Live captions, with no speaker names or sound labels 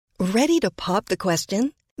Ready to pop the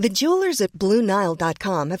question? The jewelers at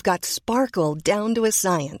BlueNile.com have got sparkle down to a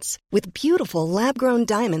science with beautiful lab-grown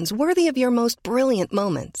diamonds worthy of your most brilliant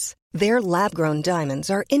moments. Their lab-grown diamonds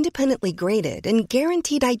are independently graded and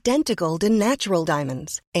guaranteed identical to natural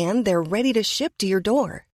diamonds, and they're ready to ship to your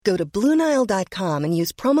door. Go to BlueNile.com and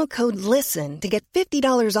use promo code LISTEN to get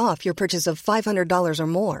 $50 off your purchase of $500 or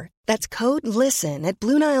more. That's code LISTEN at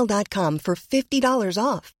BlueNile.com for $50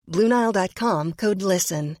 off. BlueNile.com, code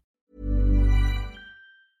LISTEN.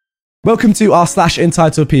 Welcome to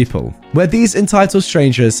r/entitled people, where these entitled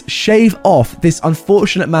strangers shave off this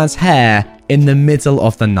unfortunate man's hair in the middle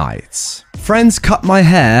of the night. Friends cut my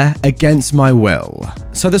hair against my will.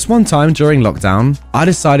 So this one time during lockdown, I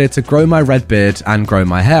decided to grow my red beard and grow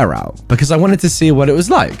my hair out because I wanted to see what it was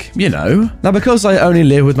like, you know. Now because I only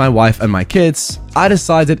live with my wife and my kids, I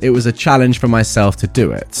decided it was a challenge for myself to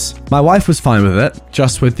do it. My wife was fine with it,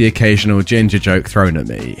 just with the occasional ginger joke thrown at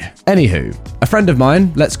me. Anywho, a friend of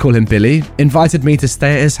mine, let's call him Billy, invited me to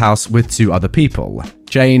stay at his house with two other people,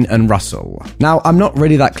 Jane and Russell. Now, I'm not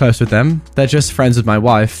really that close with them, they're just friends with my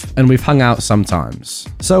wife, and we've hung out sometimes.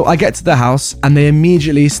 So I get to the house, and they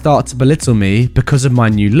immediately start to belittle me because of my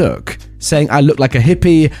new look, saying I look like a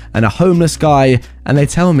hippie and a homeless guy, and they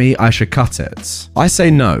tell me I should cut it. I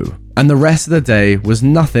say no, and the rest of the day was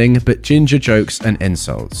nothing but ginger jokes and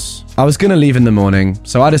insults. I was gonna leave in the morning,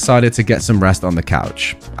 so I decided to get some rest on the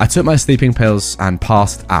couch. I took my sleeping pills and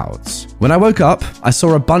passed out. When I woke up, I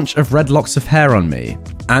saw a bunch of red locks of hair on me.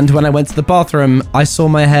 And when I went to the bathroom, I saw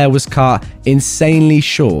my hair was cut insanely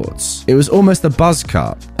short. It was almost a buzz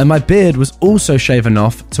cut, and my beard was also shaven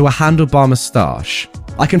off to a handlebar moustache.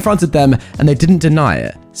 I confronted them and they didn't deny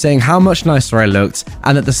it, saying how much nicer I looked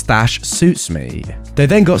and that the stash suits me. They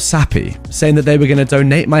then got sappy, saying that they were going to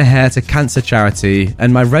donate my hair to cancer charity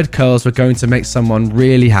and my red curls were going to make someone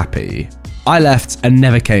really happy. I left and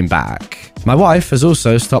never came back. My wife has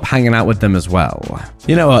also stopped hanging out with them as well.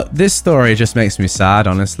 You know what? This story just makes me sad,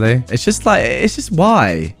 honestly. It's just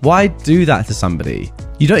why? Why do that to somebody?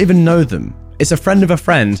 You don't even know them. It's a friend of a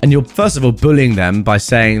friend, and you're first of all bullying them by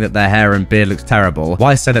saying that their hair and beard looks terrible.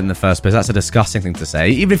 Why say it in the first place? That's a disgusting thing to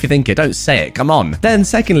say. Even if you think it, don't say it. Come on. Then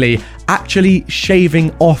secondly, actually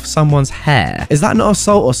shaving off someone's hair. Is that not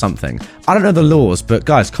assault or something? I don't know the laws, but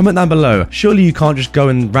guys, comment down below. Surely you can't just go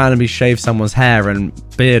and randomly shave someone's hair and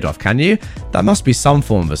beard off, can you? That must be some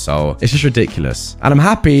form of assault. It's just ridiculous. And I'm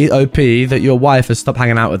happy, OP, that your wife has stopped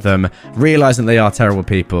hanging out with them, realizing they are terrible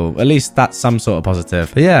people. At least that's some sort of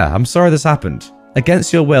positive. But yeah, I'm sorry this happened.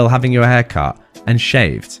 Against your will, having your hair cut and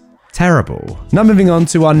shaved. Terrible. Now moving on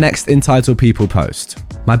to our next entitled people post.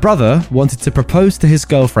 My brother wanted to propose to his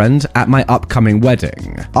girlfriend at my upcoming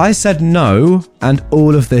wedding. I said no, and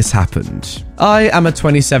all of this happened. I am a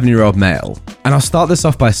 27-year-old male, and I'll start this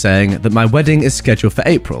off by saying that my wedding is scheduled for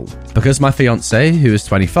April, because my fiance, who is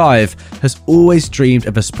 25, has always dreamed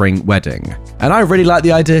of a spring wedding, and I really like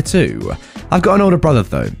the idea too. I've got an older brother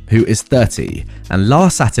though, who is 30, and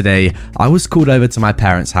last Saturday, I was called over to my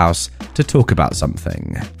parents' house to talk about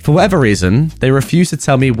something. For whatever reason, they refused to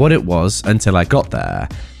tell me what it was until I got there.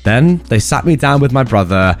 Then, they sat me down with my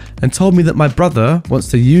brother and told me that my brother wants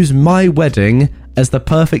to use my wedding as the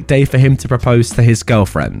perfect day for him to propose to his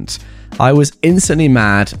girlfriend. I was instantly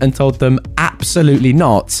mad and told them absolutely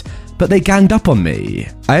not, but they ganged up on me.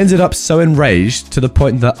 I ended up so enraged to the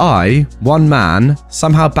point that I, one man,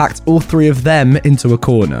 somehow backed all three of them into a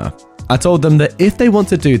corner. I told them that if they want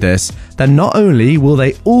to do this, then not only will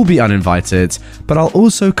they all be uninvited, but I'll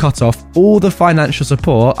also cut off all the financial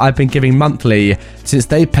support I've been giving monthly since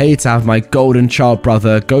they paid to have my golden child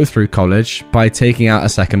brother go through college by taking out a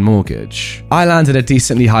second mortgage. I landed a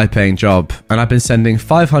decently high-paying job, and I've been sending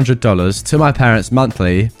 $500 to my parents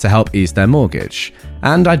monthly to help ease their mortgage.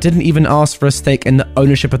 And I didn't even ask for a stake in the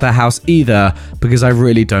ownership of their house either, because I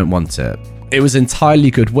really don't want it. It was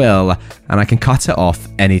entirely goodwill, and I can cut it off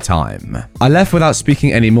anytime. I left without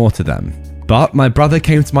speaking any more to them. But my brother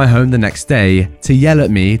came to my home the next day to yell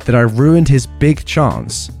at me that I ruined his big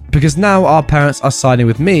chance. Because now our parents are siding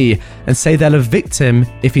with me and say they'll evict him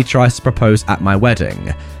if he tries to propose at my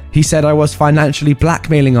wedding. He said I was financially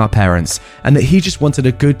blackmailing our parents and that he just wanted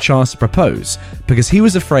a good chance to propose because he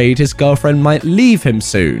was afraid his girlfriend might leave him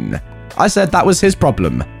soon. I said that was his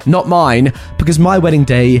problem, not mine, because my wedding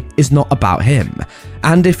day is not about him.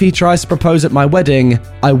 And if he tries to propose at my wedding,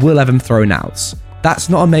 I will have him thrown out. That's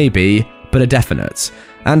not a maybe, but a definite.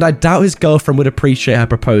 And I doubt his girlfriend would appreciate her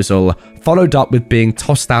proposal, followed up with being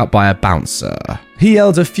tossed out by a bouncer. He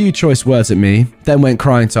yelled a few choice words at me, then went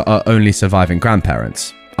crying to our only surviving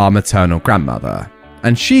grandparents, our maternal grandmother.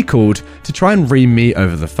 and she called to try and ream me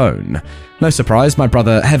over the phone. No surprise, my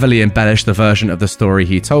brother heavily embellished the version of the story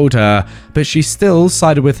he told her, but she still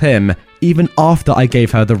sided with him even after I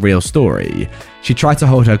gave her the real story. She tried to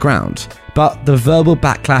hold her ground, but the verbal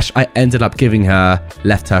backlash I ended up giving her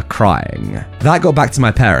left her crying. That got back to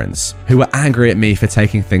my parents, who were angry at me for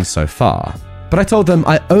taking things so far. But I told them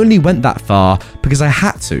I only went that far because I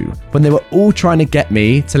had to, when they were all trying to get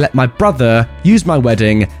me to let my brother use my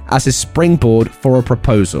wedding as his springboard for a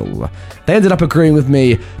proposal. They ended up agreeing with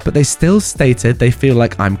me, but they still stated they feel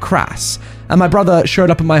like I'm crass. And my brother showed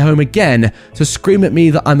up at my home again to scream at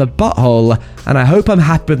me that I'm a butthole, and I hope I'm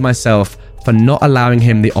happy with myself for not allowing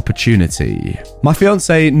him the opportunity. My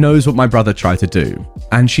fiancée knows what my brother tried to do,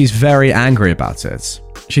 and she's very angry about it.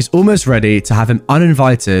 She's almost ready to have him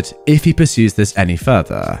uninvited if he pursues this any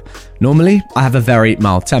further. Normally, I have a very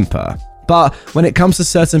mild temper, but when it comes to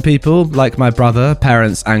certain people, like my brother,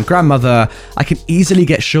 parents, and grandmother, I can easily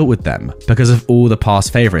get short with them because of all the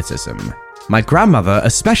past favoritism. My grandmother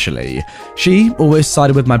especially, she always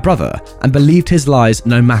sided with my brother and believed his lies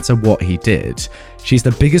no matter what he did. She's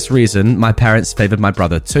the biggest reason my parents favored my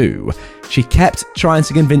brother too. She kept trying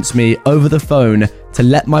to convince me over the phone to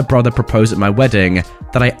let my brother propose at my wedding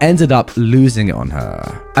that I ended up losing it on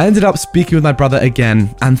her. I ended up speaking with my brother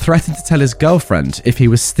again and threatened to tell his girlfriend if he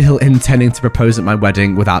was still intending to propose at my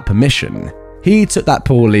wedding without permission. He took that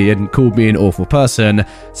poorly and called me an awful person,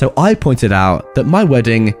 so I pointed out that my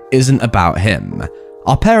wedding isn't about him.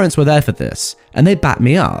 Our parents were there for this, and they backed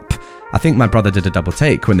me up. I think my brother did a double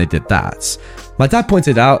take when they did that. My dad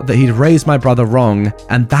pointed out that he'd raised my brother wrong,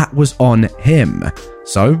 and that was on him.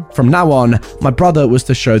 So, from now on, my brother was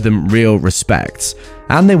to show them real respect,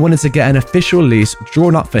 and they wanted to get an official lease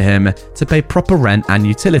drawn up for him to pay proper rent and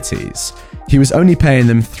utilities. He was only paying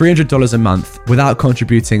them $300 a month without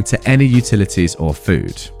contributing to any utilities or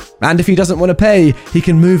food. And if he doesn't want to pay, he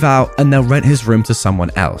can move out and they'll rent his room to someone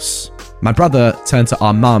else. My brother turned to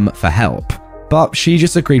our mum for help, but she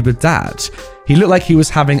just agreed with dad. He looked like he was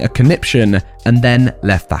having a conniption and then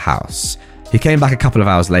left the house. He came back a couple of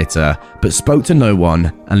hours later, but spoke to no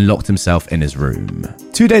one and locked himself in his room.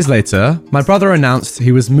 2 days later, my brother announced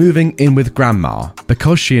he was moving in with grandma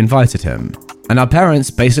because she invited him. And our parents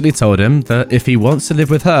basically told him that if he wants to live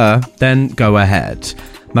with her, then go ahead.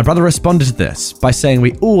 My brother responded to this by saying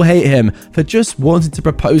we all hate him for just wanting to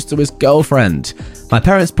propose to his girlfriend. My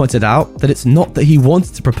parents pointed out that it's not that he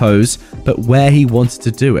wanted to propose, but where he wanted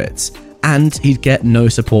to do it, and he'd get no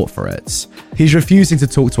support for it. He's refusing to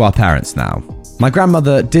talk to our parents now. My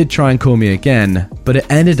grandmother did try and call me again, but it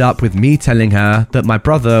ended up with me telling her that my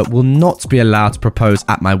brother will not be allowed to propose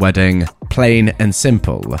at my wedding, plain and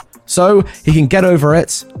simple. So he can get over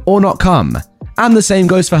it or not come. And the same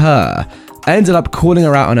goes for her. I ended up calling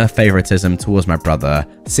her out on her favoritism towards my brother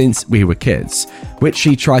since we were kids, which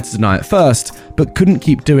she tried to deny at first, but couldn't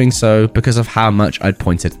keep doing so because of how much I'd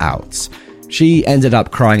pointed out. She ended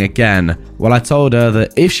up crying again while I told her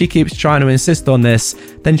that if she keeps trying to insist on this,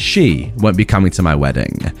 then she won't be coming to my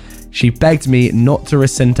wedding. She begged me not to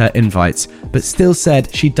rescind her invite, but still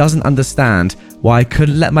said she doesn't understand why I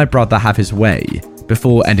couldn't let my brother have his way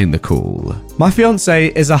before ending the call. My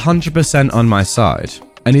fiancé is 100% on my side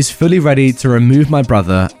and is fully ready to remove my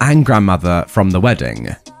brother and grandmother from the wedding.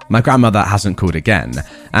 My grandmother hasn't called again,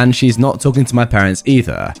 and she's not talking to my parents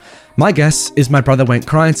either. My guess is my brother went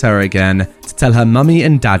crying to her again to tell her mummy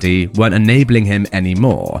and daddy weren't enabling him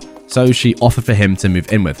anymore, so she offered for him to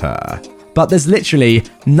move in with her. But there's literally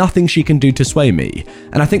nothing she can do to sway me,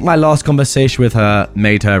 and I think my last conversation with her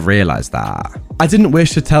made her realise that. I didn't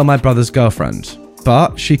wish to tell my brother's girlfriend,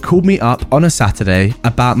 but she called me up on a Saturday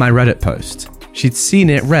about my Reddit post. She'd seen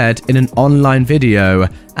it read in an online video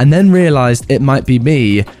and then realised it might be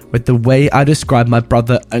me with the way I described my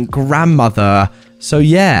brother and grandmother. So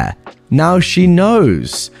yeah, now she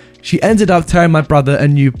knows. She ended up telling my brother a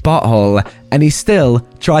new butthole, and he still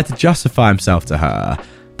tried to justify himself to her.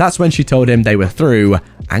 That's when she told him they were through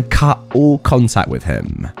and cut all contact with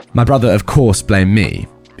him. My brother, of course, blamed me,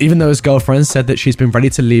 even though his girlfriend said that she's been ready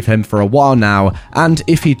to leave him for a while now, and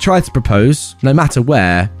if he tried to propose, no matter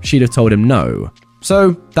where, she'd have told him no.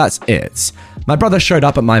 So that's it. My brother showed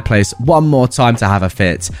up at my place one more time to have a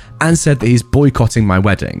fit and said that he's boycotting my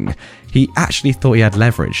wedding. He actually thought he had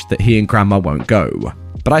leverage that he and grandma won't go.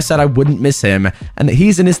 But I said I wouldn't miss him and that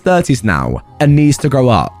he's in his 30s now and needs to grow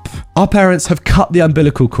up. Our parents have cut the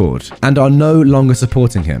umbilical cord and are no longer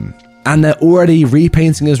supporting him. And they're already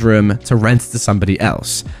repainting his room to rent it to somebody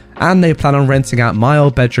else. And they plan on renting out my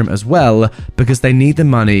old bedroom as well because they need the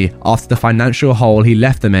money after the financial hole he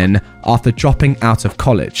left them in after dropping out of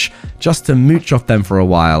college, just to mooch off them for a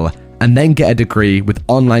while and then get a degree with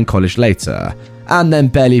online college later. and then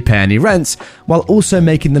barely pay any rent, while also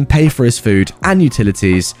making them pay for his food and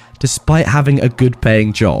utilities despite having a good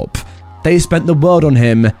paying job. They spent the world on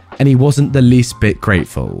him, and he wasn't the least bit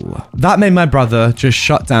grateful. That made my brother just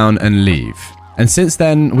shut down and leave. And since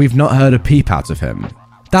then, we've not heard a peep out of him.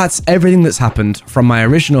 That's everything that's happened from my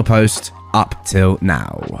original post up till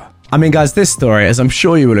now. I mean, guys, this story, as I'm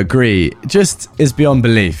sure you will agree, just is beyond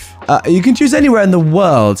belief. You can choose anywhere in the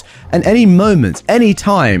world, and any moment, any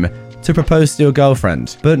time, to propose to your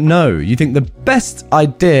girlfriend. But no, you think the best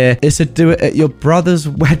idea is to do it at your brother's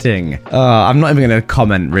wedding. I'm not even going to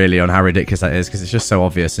comment really on how ridiculous that is, because it's just so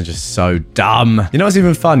obvious and just so dumb. You know what's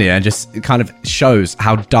even funnier, and just kind of shows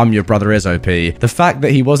how dumb your brother is, OP? The fact that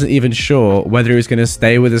he wasn't even sure whether he was going to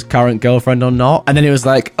stay with his current girlfriend or not. And then he was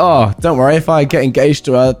like, oh, don't worry, if I get engaged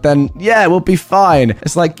to her, then yeah, we'll be fine.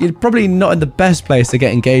 It's like, you're probably not in the best place to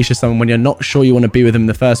get engaged to someone when you're not sure you want to be with them in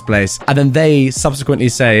the first place. And then they subsequently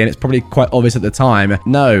say, and it's probably quite obvious at the time,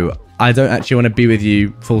 no, I don't actually want to be with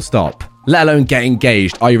you, full stop. Let alone get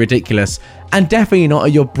engaged. Are you ridiculous? And definitely not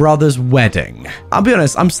at your brother's wedding. I'll be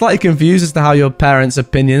honest, I'm slightly confused as to how your parents'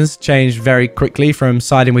 opinions changed very quickly from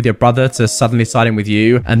siding with your brother to suddenly siding with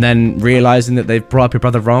you, and then realizing that they've brought up your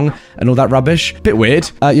brother wrong and all that rubbish. Bit weird.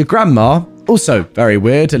 Your grandma, also very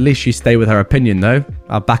weird. At least she stayed with her opinion though.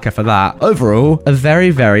 I'll back her for that. Overall, a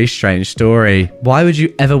very, very strange story. Why would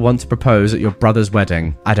you ever want to propose at your brother's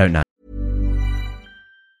wedding? I don't know.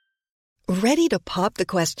 Ready to pop the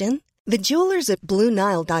question? The jewelers at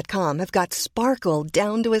BlueNile.com have got sparkle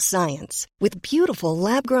down to a science with beautiful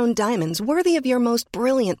lab-grown diamonds worthy of your most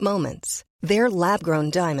brilliant moments. Their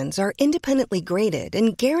lab-grown diamonds are independently graded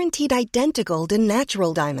and guaranteed identical to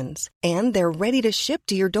natural diamonds, and they're ready to ship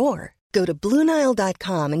to your door. Go to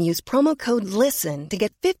BlueNile.com and use promo code LISTEN to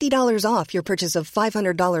get $50 off your purchase of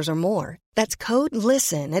 $500 or more. That's code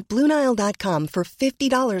LISTEN at BlueNile.com for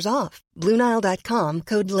 $50 off. BlueNile.com,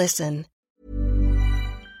 code LISTEN.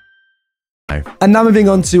 And now moving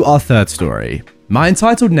on to our third story. My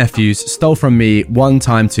entitled nephews stole from me one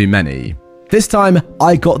time too many. This time,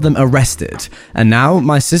 I got them arrested, and now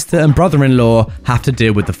my sister and brother-in-law have to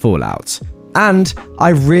deal with the fallout. And I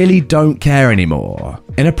really don't care anymore.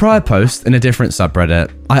 In a prior post in a different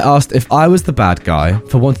subreddit, I asked if I was the bad guy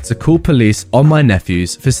for wanting to call police on my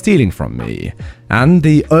nephews for stealing from me. And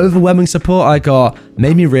the overwhelming support I got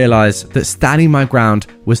made me realize that standing my ground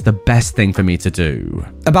was the best thing for me to do.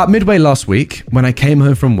 About midway last week, when I came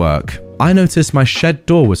home from work, I noticed my shed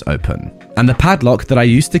door was open, and the padlock that I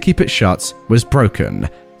used to keep it shut was broken.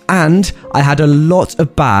 And I had a lot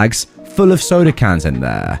of bags full of soda cans in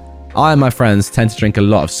there. I and my friends tend to drink a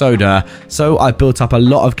lot of soda, so I built up a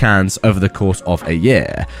lot of cans over the course of a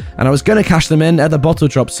year. And I was going to cash them in at the bottle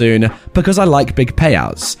drop soon because I like big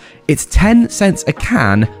payouts. It's 10 cents a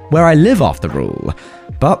can where I live after all.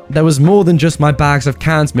 But there was more than just my bags of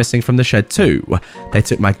cans missing from the shed too. They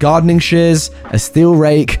took my gardening shears, a steel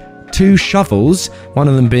rake, 2 shovels, one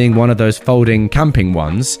of them being one of those folding camping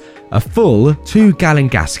ones, a full 2-gallon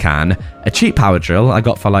gas can, a cheap power drill I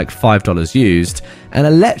got for like $5 used, an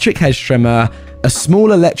electric hedge trimmer, a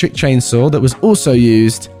small electric chainsaw that was also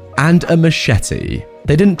used, and a machete.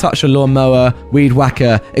 They didn't touch a lawnmower, weed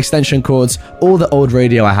whacker, extension cords, or the old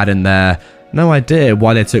radio I had in there. No idea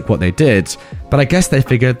why they took what they did, but I guess they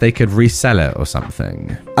figured they could resell it or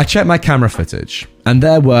something. I checked my camera footage, and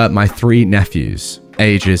there were my 3 nephews,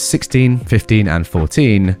 ages 16, 15, and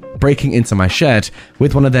 14, breaking into my shed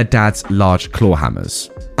with one of their dad's large claw hammers.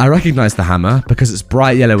 I recognized the hammer because it's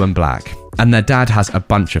bright yellow and black, and their dad has a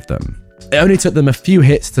bunch of them. It only took them a few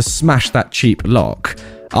hits to smash that cheap lock.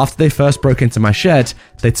 After they first broke into my shed,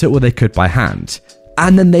 they took what they could by hand.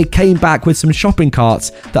 And then they came back with some shopping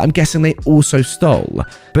carts that I'm guessing they also stole.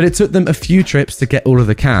 But it took them a few trips to get all of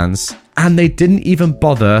the cans, and they didn't even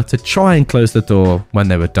bother to try and close the door when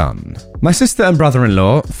they were done. My sister and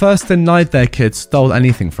brother-in-law first denied their kids stole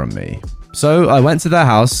anything from me. So I went to their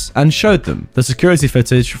house and showed them the security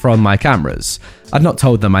footage from my cameras. I'd not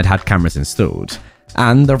told them I'd had cameras installed.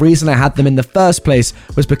 And the reason I had them in the first place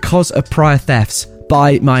was because of prior thefts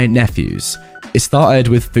by my nephews. It started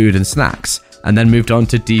with food and snacks, and then moved on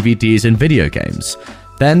to DVDs and video games.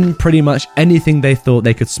 Then pretty much anything they thought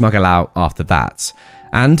they could smuggle out after that.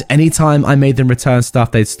 And anytime I made them return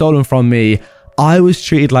stuff they'd stolen from me, I was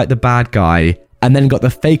treated like the bad guy and then got the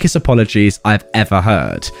fakest apologies I've ever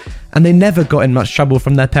heard. And they never got in much trouble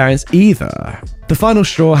from their parents either. The final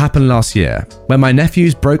straw happened last year, when my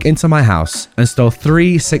nephews broke into my house and stole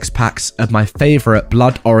 3 6-packs of my favourite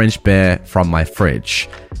blood orange beer from my fridge.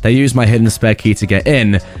 They used my hidden spare key to get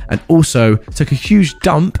in, and also took a huge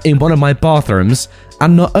dump in one of my bathrooms,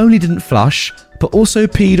 and not only didn't flush, but also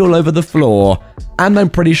peed all over the floor. and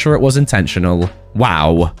I'm pretty sure it was intentional.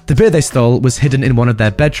 Wow. The beer they stole was hidden in one of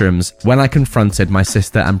their bedrooms when I confronted my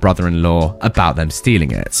sister and brother-in-law about them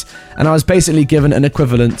stealing it, and I was basically given an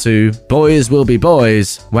equivalent to boys will be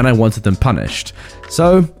boys when I wanted them punished.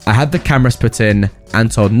 So I had the cameras put in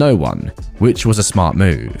and told no one, which was a smart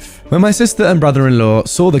move. When my sister and brother-in-law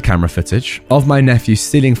saw the camera footage of my nephew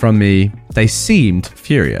stealing from me, they seemed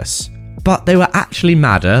furious. But they were actually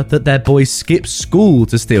madder that their boys skipped school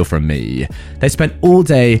to steal from me. They spent all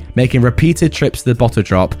day making repeated trips to the bottle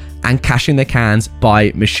drop and cashing the cans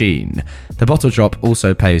by machine. The bottle drop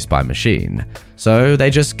also pays by machine. So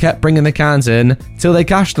they just kept bringing the cans in till they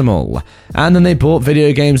cashed them all. And then they bought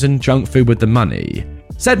video games and junk food with the money.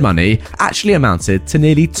 Said money actually amounted to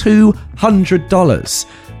nearly $200.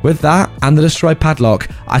 With that and the destroyed padlock,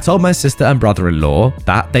 I told my sister and brother-in-law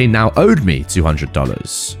that they now owed me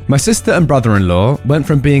 $200. My sister and brother-in-law went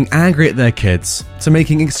from being angry at their kids to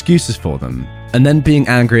making excuses for them, and then being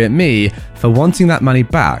angry at me for wanting that money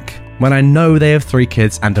back when I know they have 3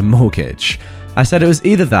 kids and a mortgage. I said it was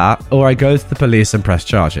either that or I go to the police and press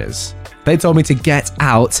charges. They told me to get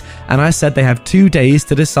out, and I said they have 2 days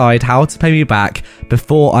to decide how to pay me back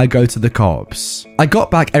before I go to the cops. I got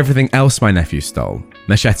back everything else my nephew stole,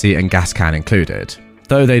 machete and gas can included,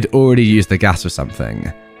 though they'd already used the gas for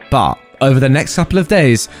something. But over the next couple of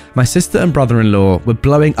days, my sister and brother-in-law were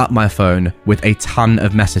blowing up my phone with a ton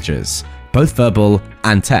of messages, both verbal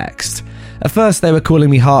and text. At first, they were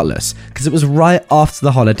calling me heartless because it was right after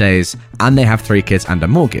the holidays and they have 3 kids and a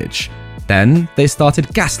mortgage. Then they started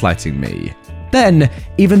gaslighting me. Then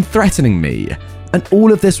even threatening me. And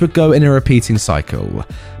all of this would go in a repeating cycle.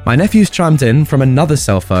 My nephews chimed in from another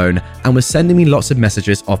cell phone and were sending me lots of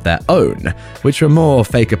messages of their own, which were more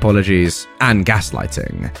fake apologies and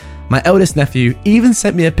gaslighting. My eldest nephew even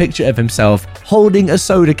sent me a picture of himself holding a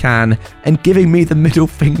soda can and giving me the middle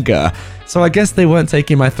finger. So I guess they weren't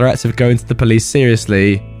taking my threats of going to the police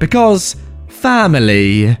seriously, because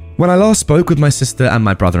family. When I last spoke with my sister and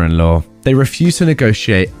my brother-in-law, they refused to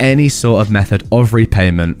negotiate any sort of method of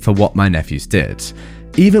repayment for what my nephews did.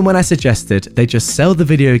 Even when I suggested they just sell the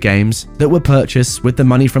video games that were purchased with the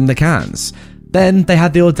money from the cans. Then they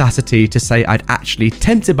had the audacity to say I'd actually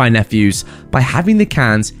tempted my nephews by having the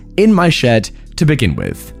cans in my shed to begin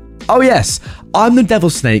with. Oh yes, I'm the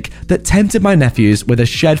devil snake that tempted my nephews with a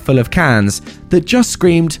shed full of cans that just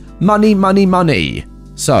screamed money, money, money.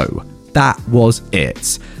 So that was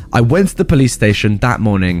it. I went to the police station that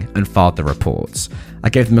morning and filed the report. I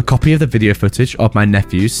gave them a copy of the video footage of my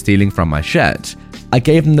nephews stealing from my shed. I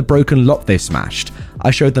gave them the broken lock they smashed.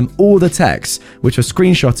 I showed them all the texts, which were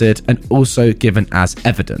screenshotted and also given as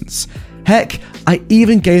evidence. Heck, I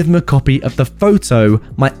even gave them a copy of the photo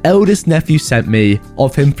my eldest nephew sent me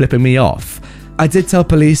of him flipping me off. I did tell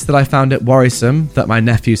police that I found it worrisome that my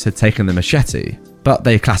nephews had taken the machete, but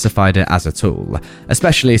they classified it as a tool,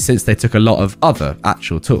 especially since they took a lot of other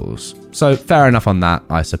actual tools. So fair enough on that,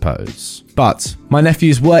 I suppose. But my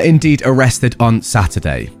nephews were indeed arrested on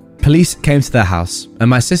Saturday. Police came to their house, and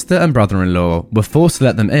my sister and brother-in-law were forced to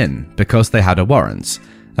let them in because they had a warrant.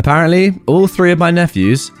 Apparently, all 3 of my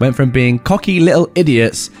nephews went from being cocky little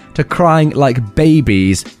idiots to crying like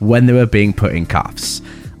babies when they were being put in cuffs.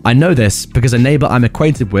 I know this because a neighbour I'm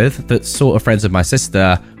acquainted with that's sort of friends with my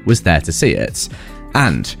sister was there to see it.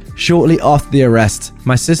 And shortly after the arrest,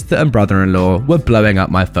 my sister and brother-in-law were blowing up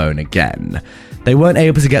my phone again. They weren't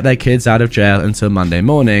able to get their kids out of jail until Monday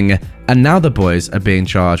morning, and now the boys are being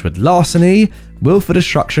charged with larceny, willful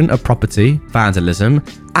destruction of property, vandalism,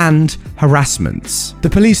 and harassment. The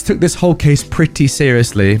police took this whole case pretty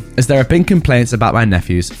seriously, as there have been complaints about my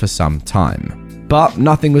nephews for some time. But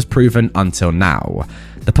nothing was proven until now.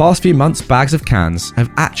 The past few months, bags of cans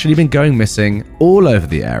have actually been going missing all over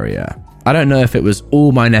the area. I don't know if it was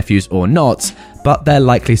all my nephews or not, but they're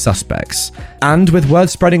likely suspects. And with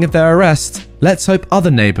word spreading of their arrest, let's hope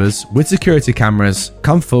other neighbours with security cameras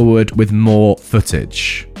come forward with more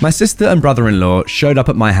footage. My sister and brother-in-law showed up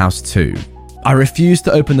at my house too. I refused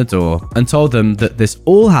to open the door and told them that this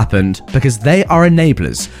all happened because they are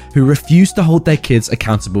enablers who refuse to hold their kids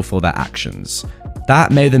accountable for their actions.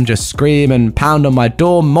 That made them just scream and pound on my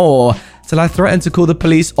door more till I threatened to call the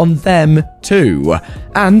police on them too.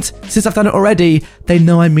 And since I've done it already, they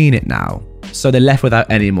know I mean it now. So they left without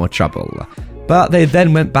any more trouble. But they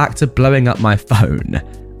then went back to blowing up my phone.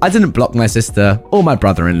 I didn't block my sister or my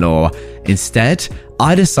brother-in-law. Instead,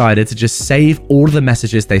 I decided to just save all of the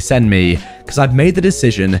messages they send me because I've made the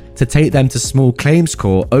decision to take them to small claims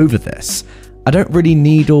court over this. I don't really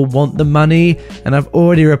need or want the money, and I've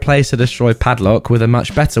already replaced a destroyed padlock with a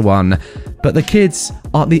much better one. But the kids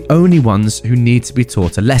aren't the only ones who need to be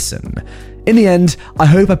taught a lesson. In the end, I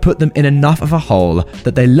hope I put them in enough of a hole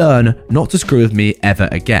that they learn not to screw with me ever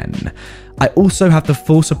again. I also have the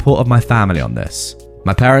full support of my family on this.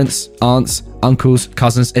 My parents, aunts, uncles,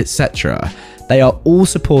 cousins, etc. They are all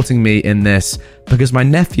supporting me in this because my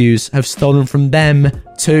nephews have stolen from them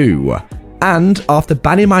too. And after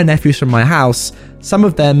banning my nephews from my house, some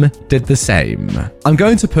of them did the same. I'm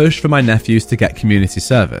going to push for my nephews to get community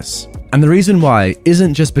service. And the reason why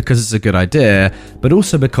isn't just because it's a good idea, but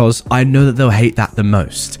also because I know that they'll hate that the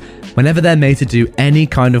most. Whenever they're made to do any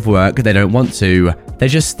kind of work they don't want to, they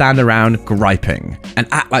just stand around griping and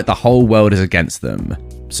act like the whole world is against them.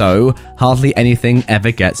 So, hardly anything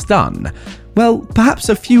ever gets done. Well, perhaps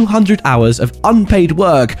a few hundred hours of unpaid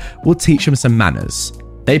work will teach them some manners.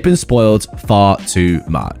 They've been spoiled far too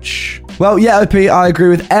much. Well, yeah, OP, I agree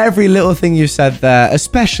with every little thing you said there,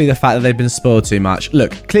 especially the fact that they've been spoiled too much.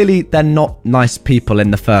 Look, clearly they're not nice people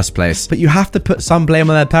in the first place, but you have to put some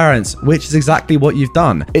blame on their parents, which is exactly what you've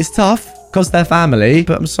done. It's tough because they're family,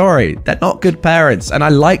 but I'm sorry, they're not good parents. And I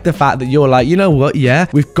like the fact that you're like, you know what, yeah,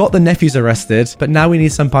 we've got the nephews arrested, but now we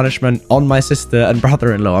need some punishment on my sister and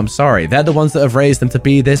brother-in-law. I'm sorry, they're the ones that have raised them to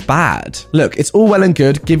be this bad. Look, it's all well and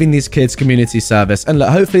good giving these kids community service, and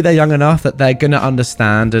look, hopefully they're young enough that they're gonna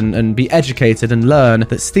understand and be educated and learn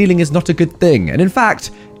that stealing is not a good thing. And in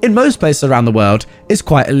fact, in most places around the world, it's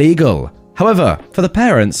quite illegal. However, for the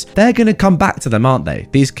parents, they're going to come back to them, aren't they?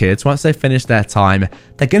 These kids, once they finish their time,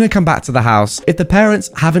 they're going to come back to the house. If the parents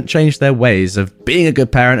haven't changed their ways of being a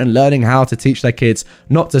good parent and learning how to teach their kids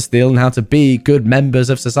not to steal and how to be good members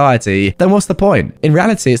of society, then what's the point? In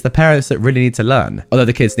reality, it's the parents that really need to learn. Although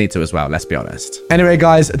the kids need to as well, let's be honest. Anyway,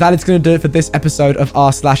 guys, that is going to do it for this episode of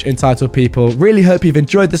r/Entitled People. Really hope you've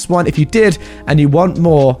enjoyed this one. If you did, and you want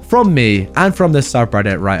more from me and from the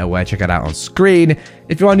subreddit right away, check it out on screen.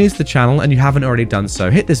 If you are new to the channel and you haven't already done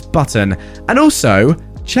so, hit this button. And also,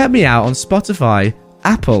 check me out on Spotify,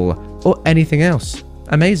 Apple, or anything else.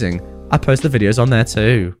 Amazing. I post the videos on there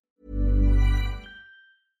too.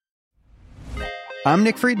 I'm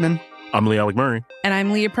Nick Friedman. I'm Lee Alec Murray. And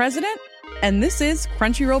I'm Leah President. And this is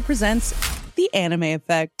Crunchyroll Presents The Anime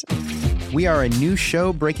Effect. We are a new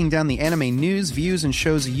show breaking down the anime news, views, and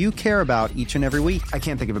shows you care about each and every week. I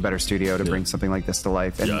can't think of a better studio to bring something like this to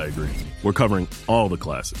life. And yeah, I agree. We're covering all the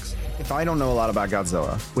classics. if I don't know a lot about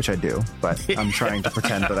Godzilla, which I do, but I'm trying to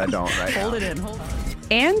pretend that I don't right now. Hold it in, hold on.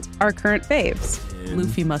 And our current faves.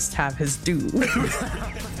 Luffy must have his due.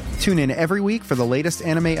 Tune in every week for the latest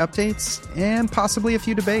anime updates and possibly a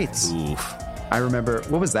few debates. Oof. I remember,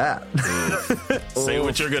 what was that? Say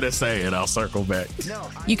what you're going to say and I'll circle back.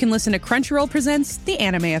 You can listen to Crunchyroll Presents The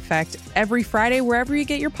Anime Effect every Friday wherever you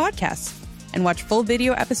get your podcasts. And watch full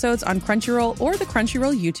video episodes on Crunchyroll or the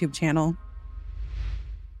Crunchyroll YouTube channel.